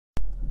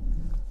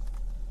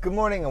Good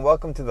morning and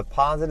welcome to the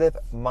Positive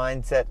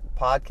Mindset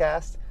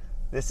Podcast.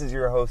 This is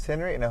your host,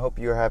 Henry, and I hope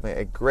you're having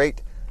a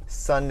great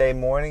Sunday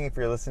morning if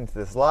you're listening to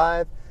this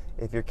live.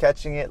 If you're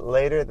catching it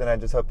later, then I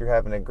just hope you're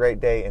having a great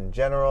day in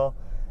general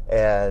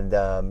and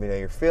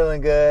you're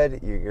feeling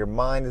good, your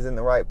mind is in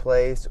the right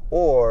place,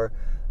 or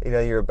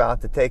you're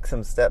about to take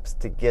some steps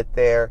to get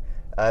there.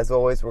 As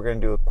always, we're going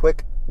to do a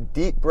quick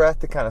deep breath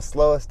to kind of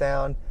slow us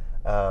down,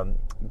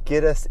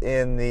 get us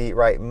in the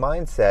right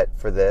mindset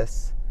for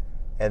this.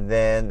 And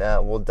then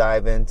we'll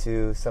dive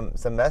into some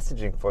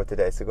messaging for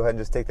today. So go ahead and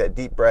just take that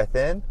deep breath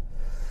in.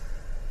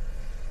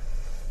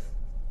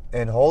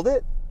 And hold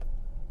it.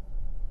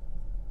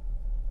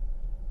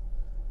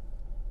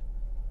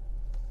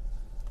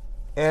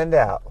 And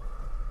out.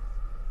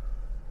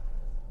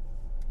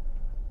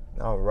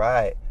 All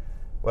right.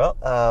 Well,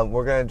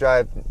 we're going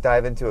to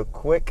dive into a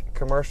quick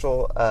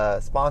commercial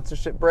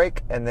sponsorship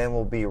break. And then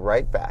we'll be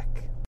right back.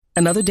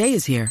 Another day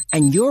is here,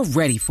 and you're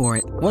ready for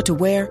it. What to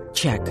wear?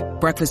 Check.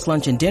 Breakfast,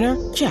 lunch, and dinner?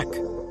 Check.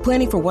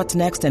 Planning for what's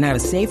next and how to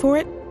save for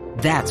it?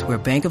 That's where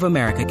Bank of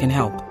America can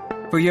help.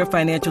 For your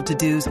financial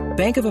to-dos,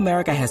 Bank of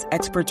America has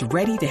experts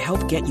ready to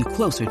help get you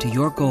closer to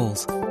your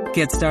goals.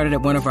 Get started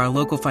at one of our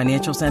local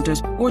financial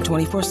centers or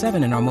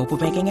 24/7 in our mobile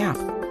banking app.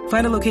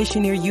 Find a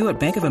location near you at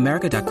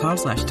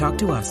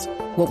bankofamerica.com/talktous.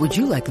 What would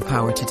you like the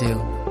power to do?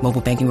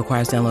 Mobile banking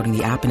requires downloading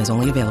the app and is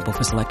only available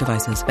for select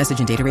devices. Message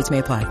and data rates may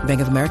apply.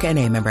 Bank of America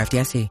N.A., member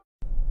FDIC.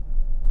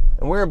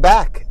 And we're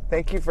back.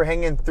 Thank you for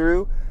hanging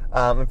through.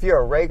 If you're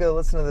a regular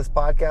listener to this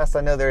podcast,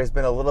 I know there has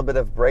been a little bit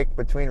of break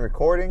between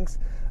recordings,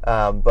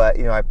 but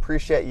I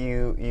appreciate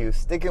you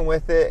sticking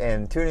with it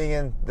and tuning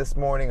in this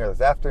morning or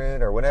this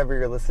afternoon or whenever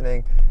you're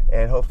listening,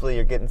 and hopefully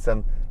you're getting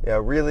some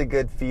really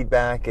good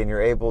feedback and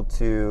you're able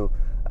to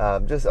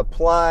just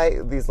apply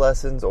these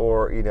lessons,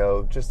 or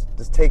just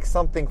take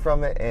something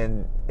from it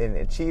and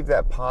achieve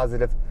that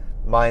positive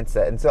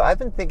mindset. And so I've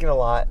been thinking a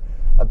lot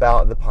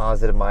about the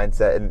positive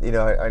mindset, and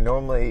I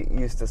normally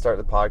used to start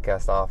the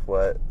podcast off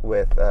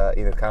with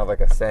kind of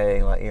like a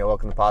saying, like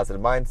welcome to Positive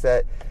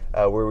Mindset,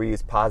 where we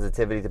use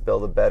positivity to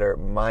build a better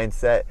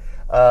mindset.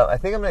 I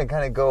think I'm going to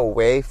kind of go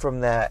away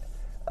from that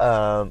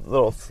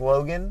little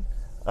slogan,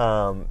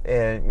 and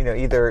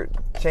either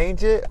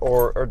change it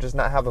or just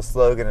not have a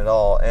slogan at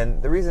all.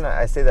 And the reason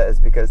I say that is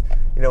because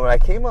when I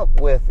came up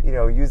with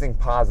using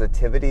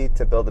positivity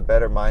to build a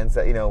better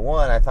mindset,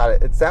 one, I thought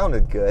it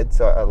sounded good,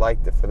 so I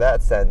liked it for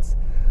that sense.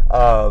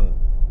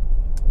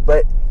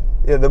 But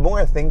the more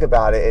I think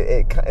about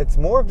it, it's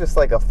more of just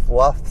like a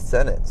fluff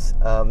sentence.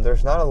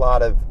 There's not a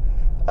lot of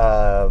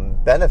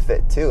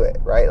benefit to it,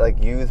 right?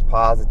 Like, use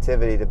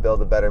positivity to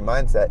build a better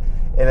mindset.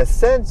 In a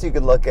sense, you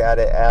could look at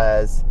it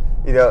as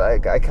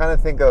I kind of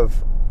think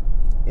of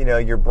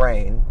your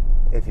brain.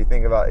 If you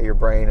think about your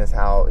brain as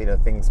how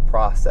things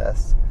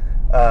process,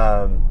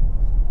 I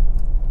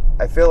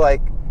feel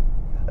like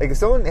if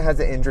someone has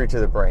an injury to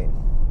the brain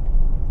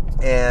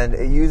and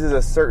it uses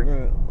a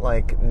certain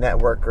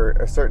network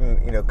or certain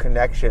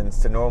connections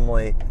to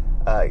normally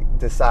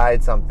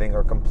decide something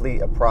or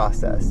complete a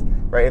process,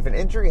 right? If an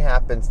injury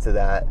happens to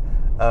that,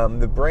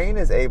 the brain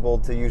is able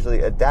to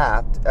usually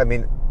adapt. I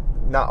mean,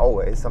 not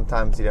always.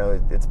 Sometimes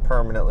it's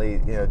permanently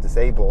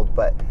disabled,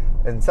 but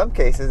in some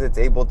cases it's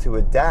able to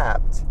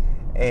adapt,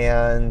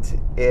 and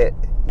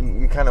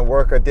you kind of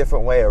work a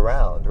different way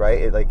around, right?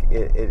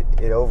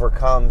 It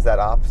overcomes that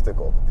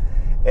obstacle.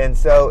 And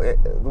so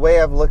the way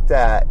I've looked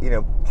at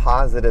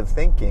positive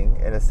thinking,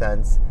 in a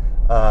sense,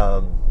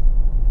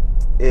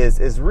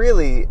 is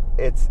really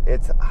it's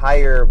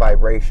higher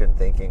vibration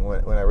thinking.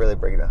 When I really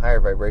break it down, higher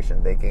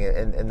vibration thinking,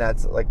 and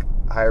that's like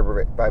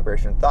higher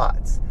vibration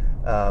thoughts,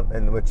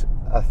 in which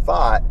a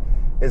thought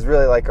is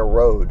really like a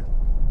road.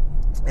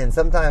 And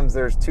sometimes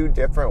there's two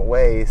different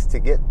ways to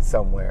get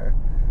somewhere.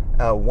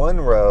 One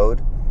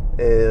road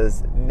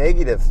is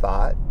negative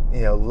thought,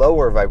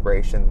 lower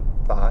vibration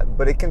thought,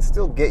 but it can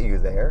still get you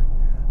there.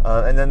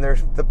 And then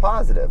there's the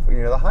positive,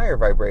 the higher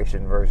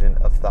vibration version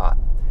of thought.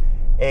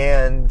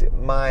 And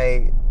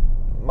my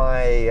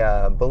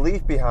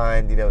belief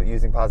behind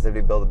using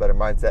positivity to build a better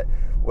mindset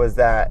was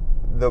that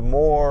the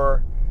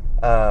more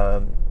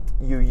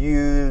you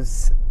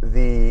use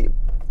the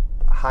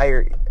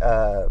higher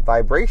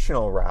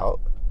vibrational route,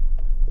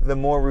 the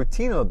more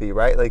routine it'll be,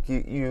 right? Like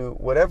you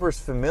whatever's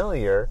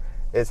familiar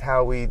is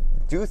how we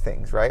do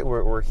things, right?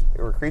 We're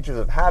creatures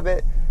of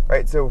habit,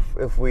 right? So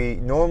if we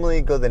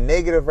normally go the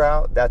negative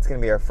route, that's going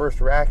to be our first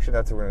reaction.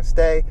 That's where we're going to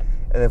stay.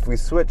 And if we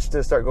switch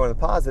to start going the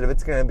positive,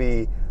 it's going to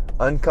be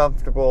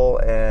uncomfortable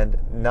and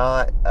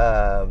not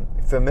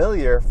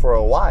familiar for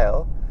a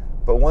while.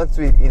 But once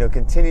we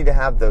continue to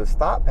have those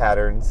thought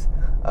patterns,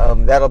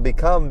 that'll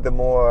become the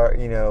more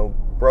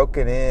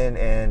broken in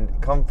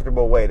and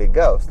comfortable way to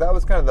go. So that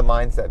was kind of the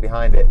mindset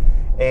behind it.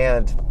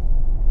 And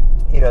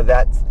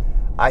that's,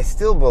 I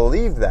still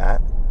believe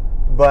that,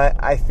 but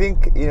I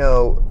think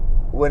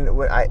when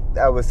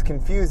I was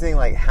confusing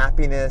like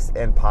happiness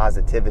and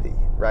positivity,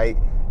 right?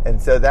 And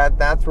so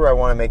that's where I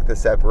want to make the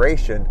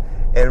separation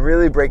and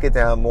really break it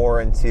down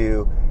more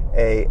into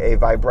a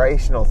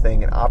vibrational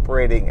thing and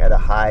operating at a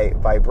high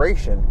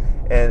vibration.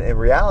 And in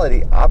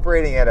reality,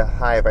 operating at a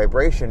high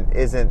vibration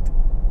isn't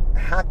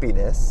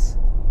happiness,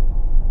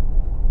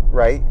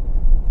 right?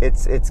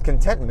 It's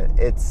contentment.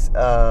 It's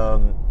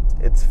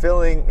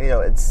filling,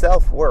 it's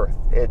self-worth.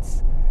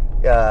 It's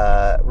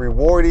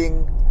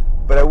rewarding,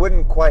 but I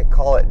wouldn't quite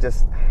call it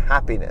just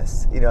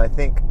happiness. I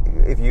think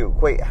if you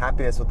equate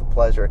happiness with the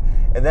pleasure,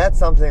 and that's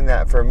something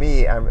that for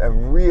me,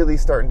 I'm really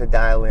starting to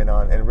dial in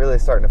on and really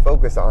starting to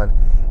focus on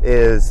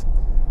is,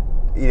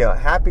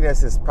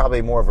 happiness is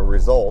probably more of a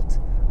result,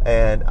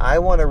 and I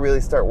want to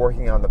really start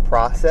working on the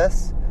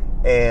process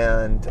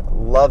and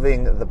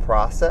loving the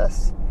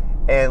process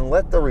and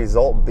let the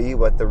result be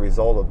what the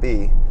result will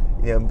be.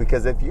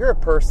 Because if you're a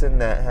person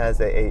that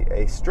has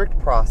a strict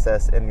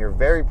process and you're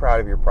very proud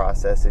of your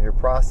process, and your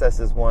process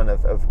is one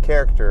of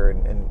character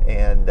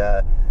and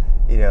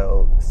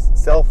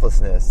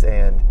selflessness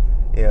and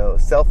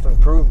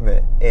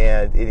self-improvement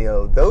and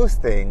those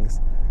things,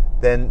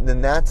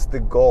 then that's the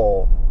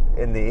goal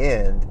in the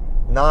end,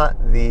 not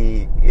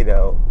the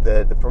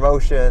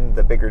promotion,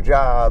 the bigger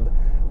job,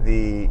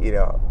 the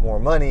more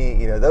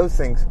money. Those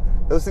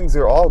things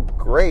are all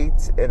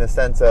great in a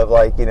sense of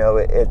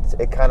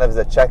it kind of is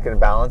a check and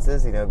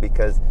balances,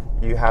 because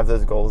you have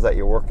those goals that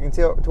you're working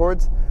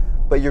towards,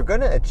 but you're going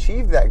to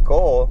achieve that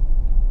goal,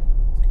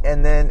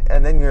 and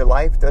then your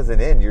life doesn't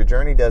end, your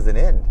journey doesn't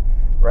end,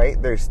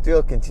 right? There's still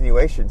a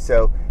continuation.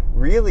 So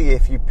really,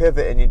 if you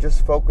pivot and you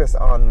just focus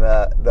on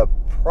the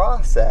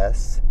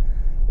process,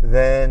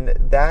 then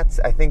that's,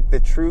 I think, the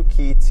true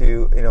key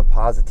to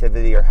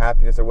positivity or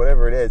happiness or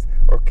whatever it is,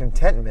 or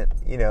contentment,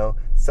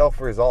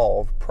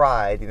 self-resolve,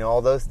 pride,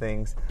 all those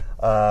things,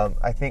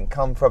 I think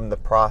come from the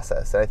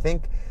process. And I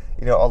think,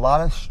 a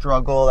lot of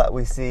struggle that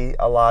we see,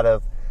 a lot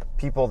of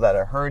people that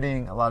are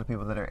hurting, a lot of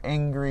people that are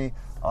angry,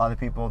 a lot of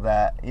people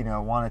that,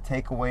 want to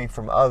take away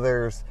from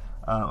others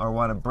or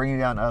want to bring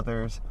down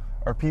others,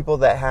 are people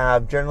that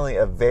have generally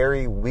a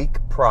very weak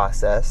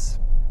process,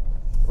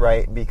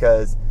 right?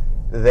 Because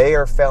they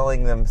are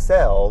failing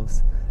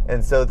themselves,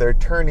 and so they're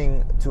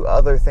turning to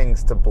other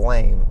things to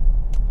blame.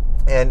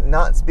 And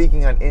not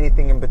speaking on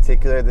anything in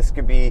particular, this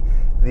could be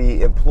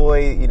the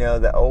employee,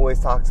 that always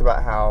talks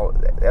about how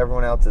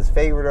everyone else is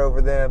favored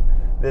over them.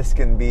 This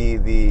can be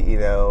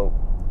the,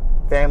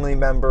 family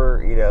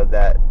member,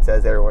 that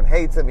says everyone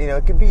hates them.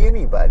 It could be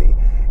anybody.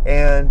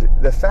 And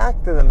the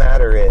fact of the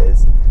matter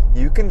is,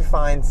 you can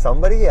find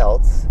somebody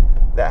else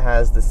that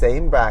has the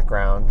same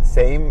background,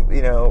 same,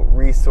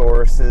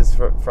 resources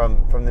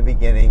from the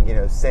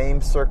beginning,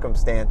 same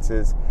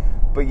circumstances,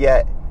 but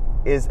yet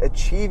is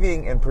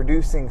achieving and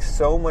producing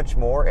so much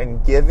more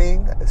and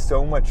giving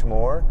so much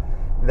more,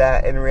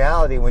 that in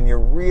reality, when you're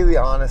really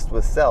honest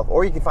with self,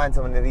 or you can find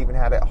someone that even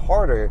had it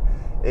harder,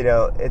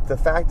 it's the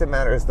fact of the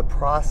matter is the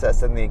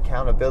process and the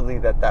accountability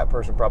that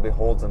person probably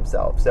holds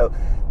themselves. So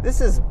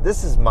this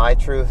is my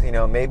truth.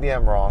 Maybe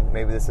I'm wrong.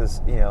 Maybe this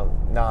is,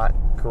 not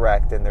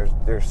correct, and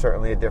there's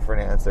certainly a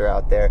different answer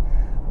out there.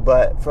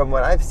 But from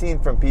what I've seen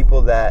from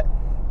people that,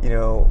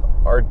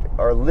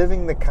 are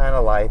living the kind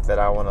of life that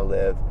I want to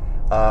live,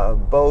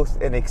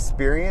 both in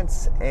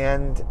experience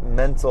and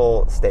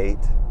mental state,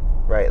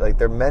 right? Like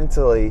they're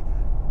mentally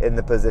in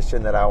the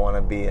position that I want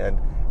to be in,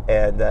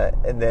 and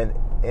then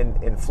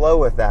in flow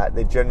with that,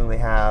 they generally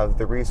have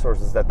the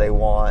resources that they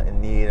want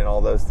and need and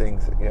all those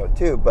things,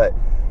 too. But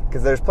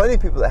because there's plenty of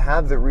people that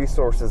have the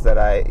resources that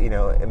I,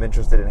 am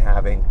interested in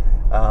having,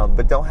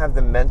 but don't have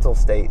the mental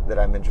state that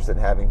I'm interested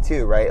in having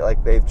too, right?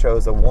 Like they've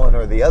chose a one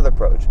or the other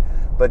approach.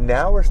 But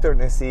now we're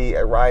starting to see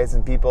a rise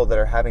in people that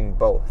are having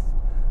both.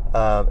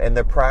 And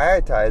they're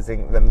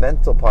prioritizing the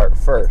mental part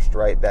first,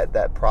 right?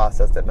 That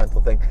process, that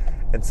mental thing.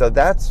 And so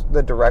that's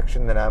the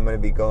direction that I'm going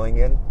to be going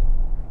in.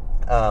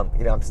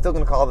 I'm still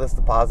going to call this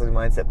the Positive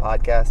Mindset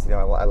Podcast.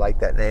 I like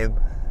that name.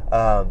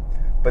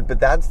 But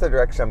that's the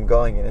direction I'm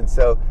going in. And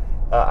so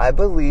I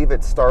believe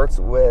it starts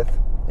with,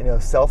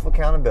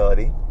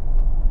 self-accountability.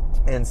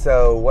 And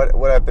so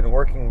what I've been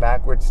working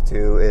backwards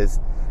to is,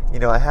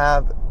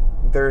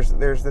 there's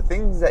the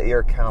things that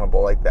you're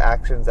accountable, like the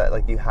actions that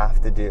like you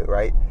have to do,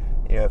 right?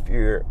 If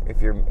you're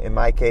in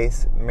my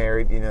case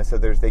married, so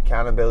there's the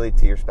accountability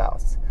to your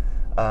spouse.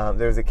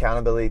 There's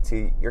accountability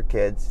to your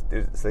kids,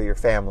 so your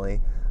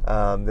family.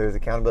 There's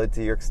accountability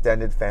to your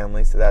extended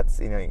family, so that's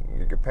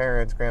your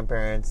parents,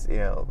 grandparents,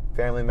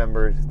 family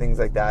members, things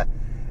like that.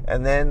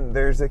 And then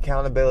there's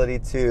accountability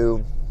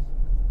to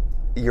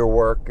your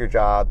work, your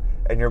job,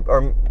 and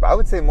or I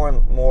would say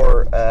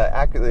more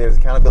accurately, there's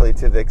accountability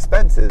to the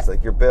expenses,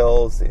 like your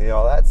bills,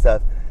 all that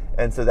stuff.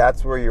 And so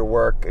that's where your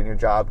work and your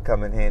job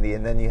come in handy.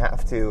 And then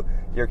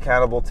you're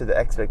accountable to the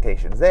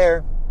expectations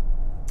there.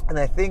 And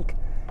I think,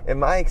 in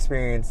my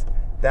experience,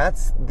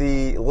 that's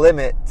the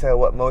limit to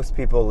what most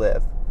people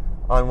live,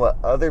 on what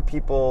other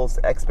people's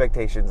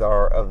expectations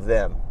are of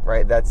them,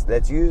 right?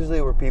 That's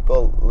usually where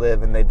people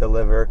live and they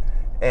deliver,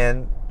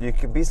 and you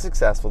can be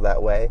successful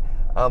that way.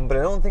 But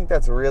I don't think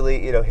that's really,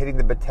 hitting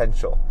the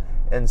potential.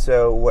 And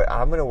so what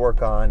I'm going to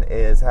work on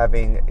is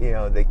having,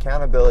 the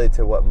accountability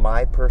to what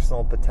my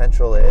personal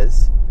potential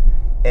is,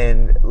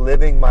 and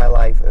living my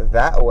life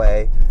that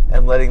way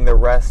and letting the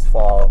rest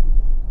fall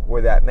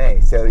where that may.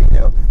 So,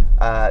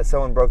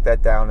 someone broke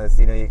that down as,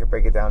 you can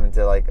break it down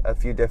into like a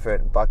few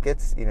different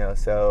buckets,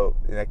 so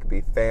that could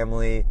be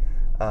family,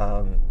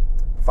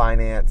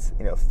 finance,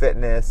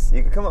 fitness.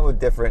 You could come up with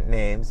different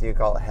names. You could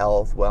call it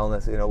health,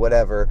 wellness,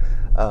 whatever,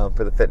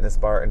 for the fitness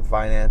part. And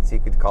finance, you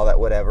could call that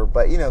whatever.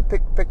 But,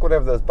 pick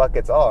whatever those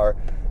buckets are,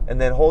 and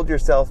then hold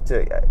yourself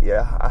to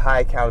a high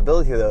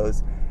accountability to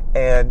those,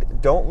 and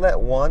don't let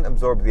one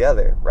absorb the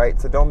other, right?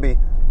 So don't be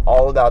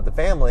all about the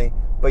family,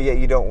 but yet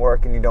you don't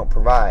work and you don't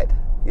provide,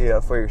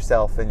 for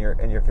yourself and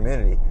your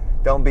community.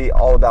 Don't be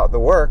all about the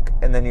work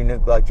and then you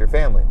neglect your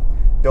family.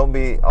 Don't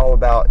be all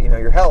about,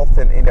 your health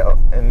and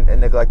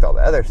neglect all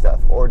the other stuff.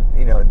 Or,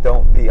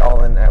 don't be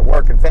all in at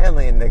work and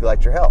family and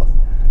neglect your health,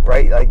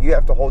 right? Like, you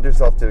have to hold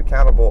yourself to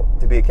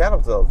be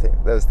accountable to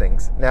those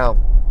things. Now,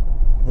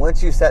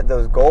 once you set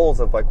those goals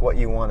of like what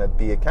you want to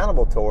be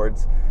accountable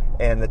towards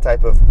and the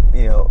type of,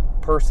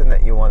 person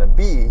that you want to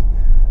be,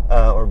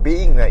 or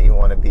being that you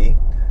want to be,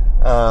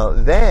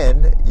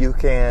 then you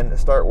can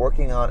start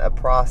working on a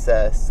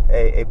process,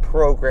 a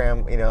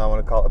program, I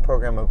want to call it a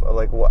program of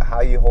like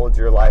how you hold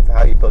your life,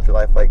 how you build your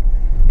life, like,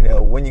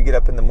 when you get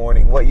up in the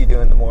morning, what you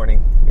do in the morning,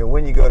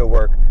 when you go to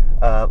work,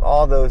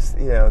 all those,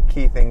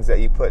 key things that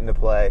you put into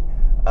play.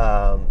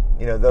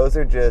 Those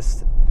are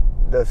just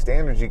those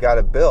standards you got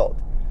to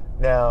build.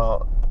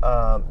 Now,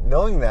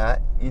 knowing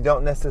that, you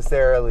don't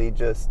necessarily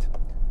just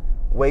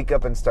wake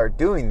up and start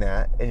doing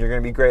that and you're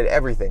going to be great at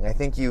everything. I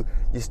think you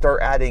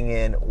start adding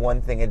in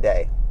one thing a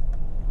day.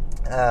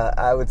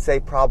 I would say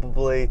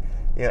probably,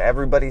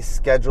 everybody's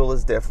schedule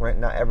is different.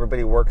 Not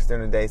everybody works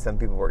during the day. Some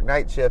people work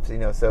night shifts,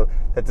 so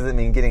that doesn't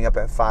mean getting up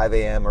at 5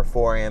 a.m. or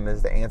 4 a.m.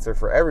 is the answer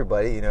for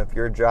everybody. If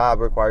your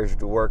job requires you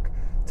to work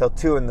till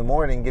 2 in the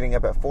morning, getting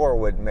up at 4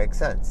 would make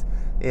sense.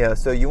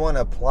 So you want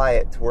to apply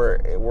it to where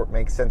it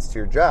makes sense to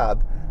your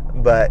job.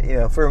 But,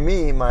 for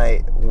me,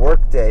 my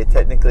work day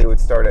technically would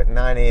start at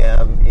 9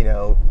 a.m.,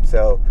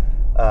 so,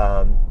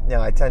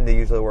 I tend to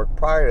usually work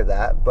prior to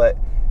that, but,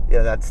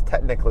 that's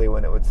technically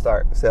when it would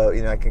start. So,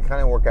 I can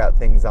kind of work out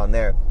things on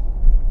there.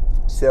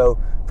 So,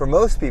 for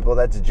most people,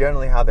 that's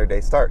generally how their day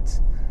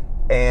starts.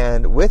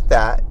 And with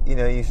that,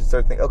 you should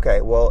start thinking,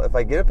 okay, well, if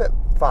I get up at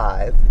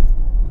 5,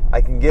 I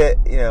can get,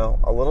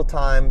 a little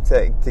time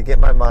to get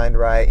my mind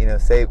right,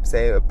 say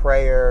a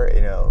prayer,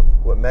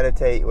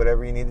 meditate,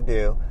 whatever you need to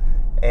do.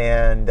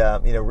 And,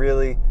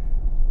 really,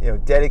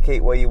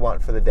 dedicate what you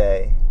want for the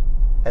day,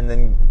 and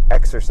then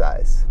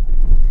exercise.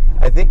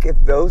 I think if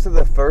those are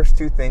the first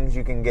two things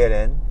you can get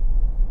in,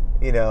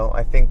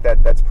 I think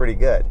that's pretty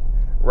good,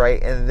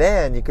 right? And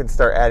then you can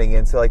start adding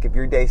in. So, like, if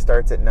your day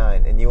starts at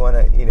 9 and you want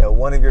to,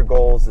 one of your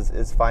goals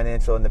is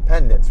financial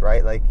independence,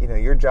 right? Like,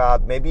 your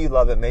job, maybe you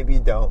love it, maybe you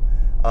don't,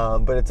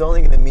 but it's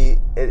only going to meet,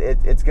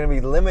 it's going to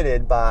be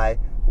limited by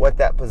what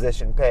that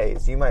position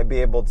pays. You might be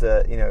able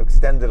to,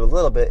 extend it a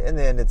little bit, and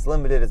then it's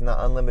limited, it's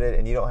not unlimited,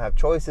 and you don't have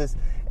choices.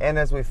 And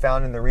as we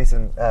found in the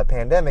recent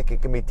pandemic,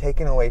 it can be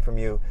taken away from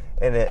you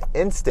in an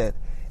instant,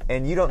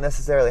 and you don't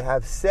necessarily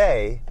have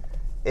say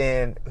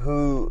in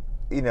who,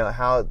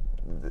 how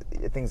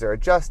things are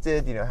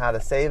adjusted, how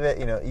to save it,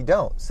 you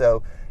don't.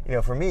 So,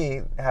 for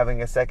me,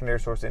 having a secondary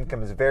source of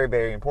income is very,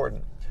 very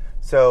important.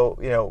 So,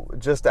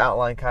 just to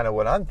outline kind of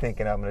what I'm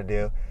thinking I'm going to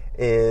do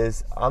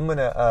is I'm going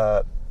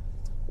to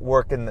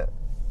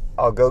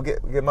I'll go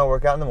get my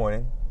workout in the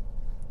morning.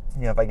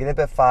 If I get up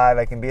at 5,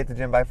 I can be at the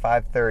gym by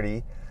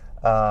 5:30.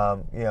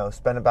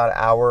 Spend about an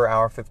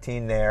hour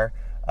 15 there.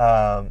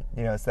 So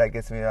that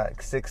gets me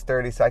like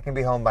 6:30, so I can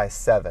be home by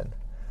 7.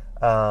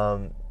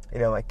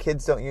 My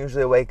kids don't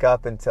usually wake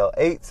up until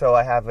 8, so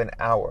I have an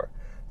hour.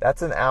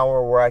 That's an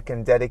hour where I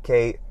can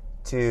dedicate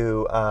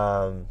to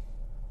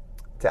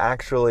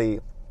actually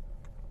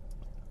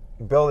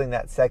building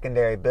that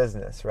secondary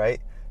business, right?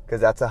 Because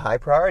that's a high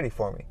priority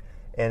for me.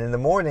 And in the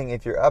morning,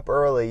 if you're up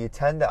early, you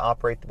tend to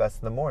operate the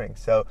best in the morning.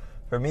 So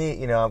for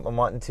me, I'm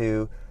wanting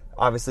to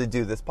obviously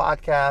do this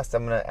podcast.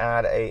 I'm going to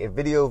add a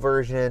video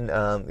version,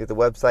 get the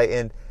website,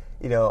 and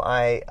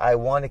I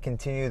want to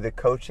continue the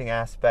coaching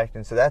aspect.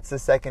 And so that's the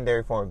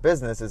secondary form of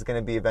business, is going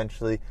to be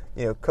eventually,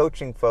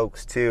 coaching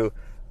folks to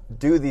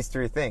do these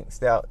 3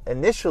 things. Now,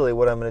 initially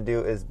what I'm going to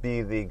do is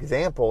be the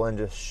example and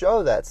just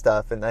show that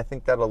stuff, and I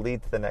think that'll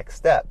lead to the next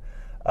step.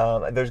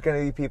 There's going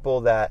to be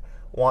people that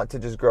want to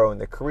just grow in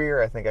the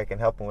career. I think I can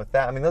help them with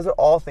that. I mean, those are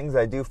all things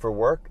I do for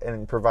work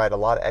and provide a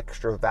lot of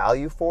extra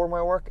value for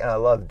my work, and I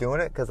love doing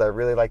it because I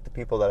really like the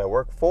people that I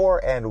work for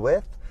and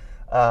with.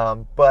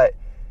 But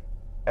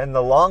in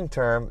the long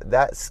term,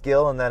 that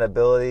skill and that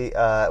ability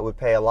would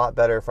pay a lot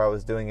better if I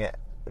was doing it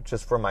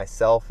just for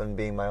myself and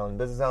being my own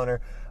business owner.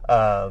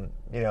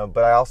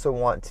 But I also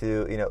want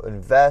to,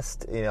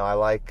 invest. I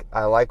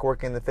like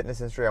working in the fitness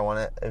industry. I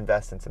want to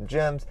invest in some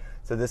gyms.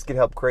 So this could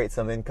help create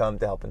some income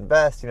to help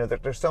invest.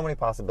 There's so many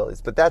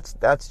possibilities. But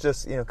that's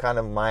just, kind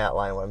of my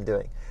outline of what I'm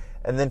doing.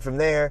 And then from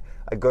there,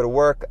 I go to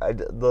work, I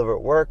deliver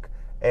at work,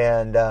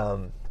 and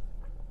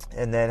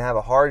then have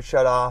a hard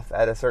shut off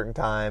at a certain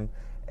time,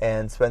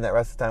 and spend that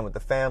rest of the time with the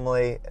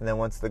family. And then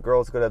once the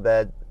girls go to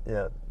bed,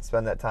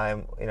 spend that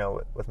time,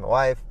 with my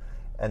wife,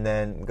 and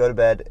then go to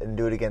bed and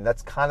do it again.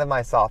 That's kind of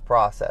my soft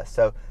process.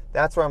 So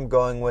that's where I'm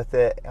going with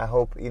it. I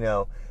hope,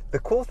 the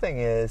cool thing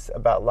is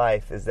about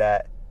life is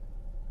that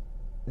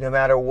no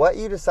matter what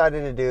you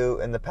decided to do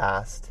in the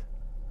past,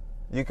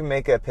 you can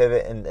make a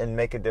pivot and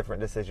make a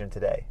different decision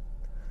today.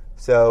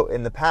 So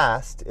in the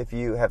past, if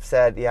you have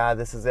said, yeah,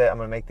 this is it, I'm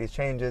going to make these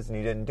changes, and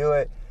you didn't do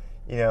it,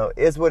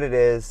 is what it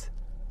is.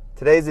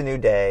 Today's a new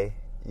day.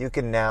 You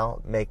can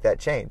now make that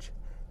change.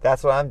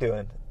 That's what I'm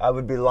doing. I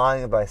would be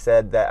lying if I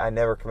said that I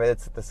never committed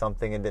to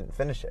something and didn't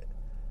finish it,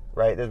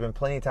 right? There's been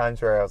plenty of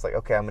times where I was like,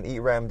 okay, I'm going to eat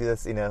right, I'm going to do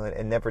this,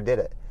 and never did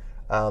it.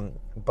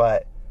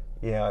 But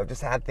I've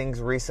just had things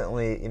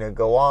recently,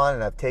 go on,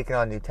 and I've taken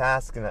on new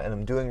tasks, and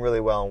I'm doing really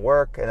well in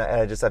work, and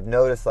I've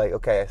noticed, like,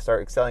 okay, I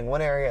start excelling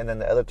one area, and then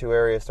the other two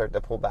areas start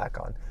to pull back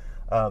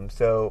on.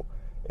 So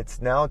it's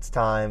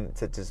time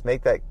to just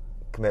make that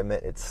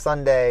commitment. It's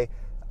Sunday,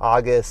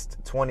 August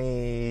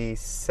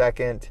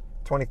 22nd,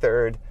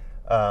 23rd.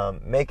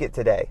 Make it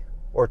today,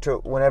 or to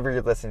whenever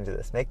you're listening to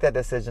this. Make that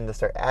decision to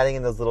start adding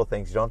in those little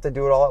things. You don't have to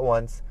do it all at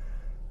once.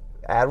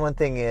 Add one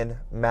thing in,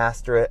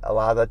 master it,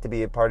 allow that to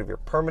be a part of your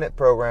permanent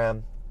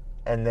program,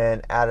 and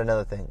then add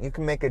another thing. You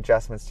can make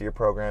adjustments to your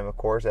program, of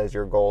course, as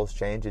your goals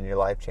change and your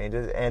life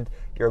changes and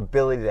your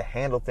ability to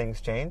handle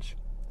things change.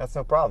 That's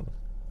no problem.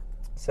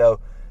 So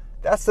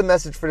that's the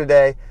message for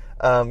today.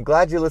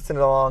 Glad you listened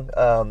along.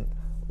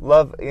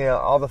 Love,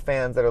 all the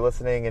fans that are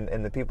listening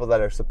and the people that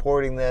are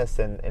supporting this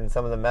and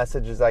some of the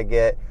messages I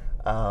get.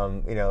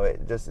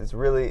 It just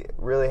really,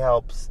 really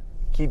helps.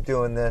 Keep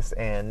doing this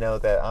and know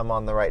that I'm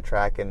on the right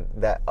track and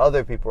that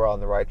other people are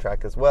on the right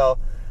track as well.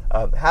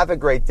 Have a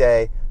great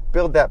day.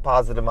 Build that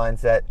positive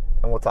mindset,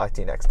 and we'll talk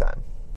to you next time.